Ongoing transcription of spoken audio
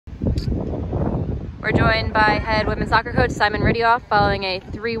We're joined by head women's soccer coach Simon Riddiough following a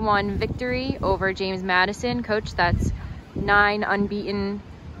 3-1 victory over James Madison. Coach, that's 9 unbeaten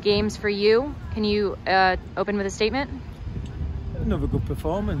games for you. Can you open with a statement? Another good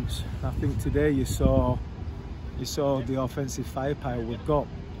performance. I think today you saw the offensive firepower we've got,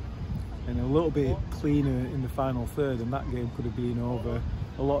 and a little bit cleaner in the final third, and that game could have been over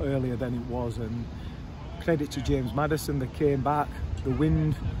a lot earlier than it was. And credit to James Madison, they came back. The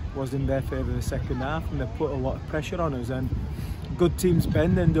wind was in their favour the second half, and they put a lot of pressure on us. And good teams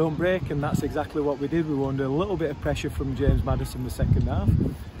bend and don't break, and that's exactly what we did. We were under a little bit of pressure from James Madison the second half,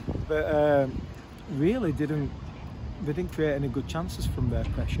 but really they didn't create any good chances from their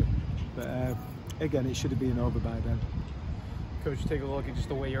pressure. But again, it should have been over by then. Coach, take a look at just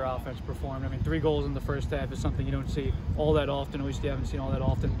the way your offense performed. I mean, 3 goals in the first half is something you don't see all that often, at least you haven't seen all that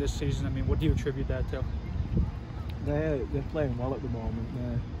often this season. I mean, what do you attribute that to? They're playing well at the moment.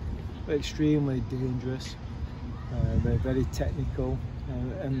 They're extremely dangerous. They're very technical,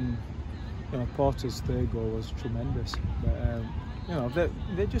 and you know, Porter's third goal was tremendous. But you know,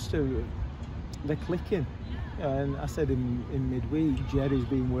 they're clicking. And I said in midweek, Jerry's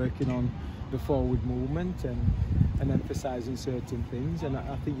been working on the forward movement and emphasising certain things, and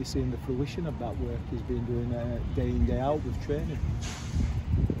I think you're seeing the fruition of that work he's been doing day in, day out with training.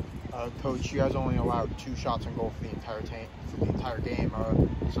 Coach, you guys only allowed 2 shots on goal for the entire game.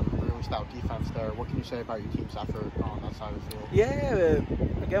 Some really stout defense there. What can you say about your team's effort on that side of the field?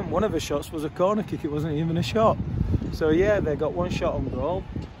 Yeah, again, one of the shots was a corner kick. It wasn't even a shot. So yeah, they got 1 shot on goal.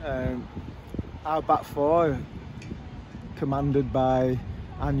 Our back 4, commanded by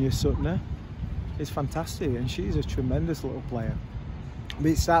Anya Sutner, is fantastic, and she's a tremendous little player.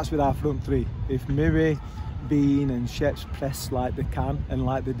 But it starts with our front 3. If Miri, Bean and Sheps press like they can and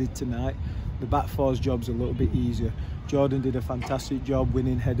like they did tonight, the back 4's job's a little bit easier. Jordan did a fantastic job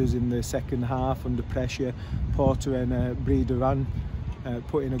winning headers in the second half under pressure. Porter and Bree Duran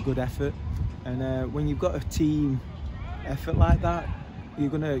put in a good effort, and when you've got a team effort like that, you're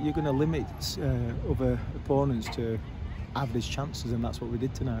gonna limit other opponents to average chances, and that's what we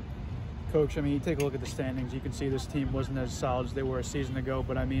did tonight. Coach, I mean, you take a look at the standings, you can see this team wasn't as solid as they were a season ago,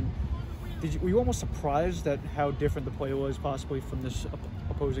 but I mean, were you almost surprised at how different the play was possibly from this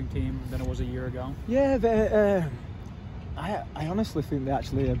opposing team than it was a year ago? Yeah, I honestly think they're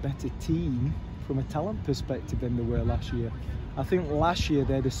actually a better team from a talent perspective than they were last year. I think last year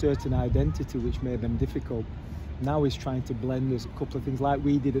they had a certain identity which made them difficult. Now he's trying to blend a couple of things like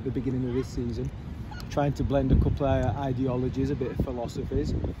we did at the beginning of this season, trying to blend a couple of ideologies, a bit of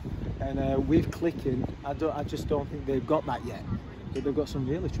philosophies, and with clicking, I just don't think they've got that yet. But they've got some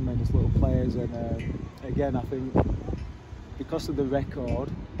really tremendous little players, and again, I think because of the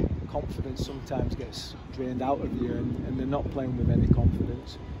record, confidence sometimes gets drained out of you, and they're not playing with any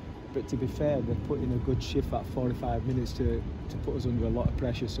confidence. But to be fair, they're putting a good shift at 45 minutes to put us under a lot of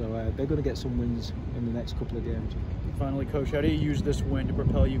pressure, so they're going to get some wins in the next couple of games. Finally, Coach, how do you use this win to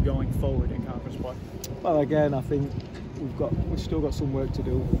propel you going forward in conference play? Well, again, I think we've still got some work to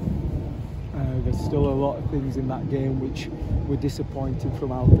do. There's still a lot of things in that game which were disappointing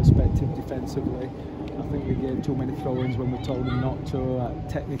from our perspective defensively. I think we gave too many throw-ins when we told them not to.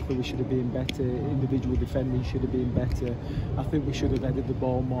 Technically we should have been better, individual defending should have been better. I think we should have headed the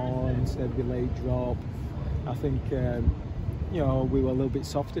ball more instead we late drop. I think you know, we were a little bit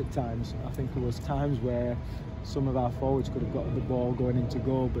soft at times. I think there was times where some of our forwards could have got the ball going into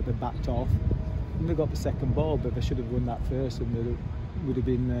goal, but they backed off. And they got the second ball, but they should have won that first, and they would have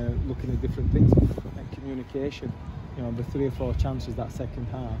been looking at different things. And communication, you know, the 3 or 4 chances that second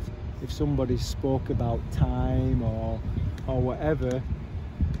half, if somebody spoke about time or whatever,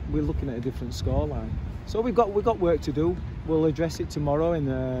 we're looking at a different scoreline. So we've got work to do. We'll address it tomorrow in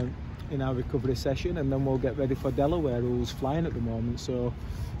our recovery session, and then we'll get ready for Delaware, who's flying at the moment. So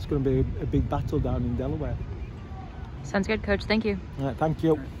it's going to be a big battle down in Delaware. Sounds good, Coach. Thank you. All right, thank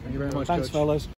you. Thank you very much, Thanks, Coach. fellas.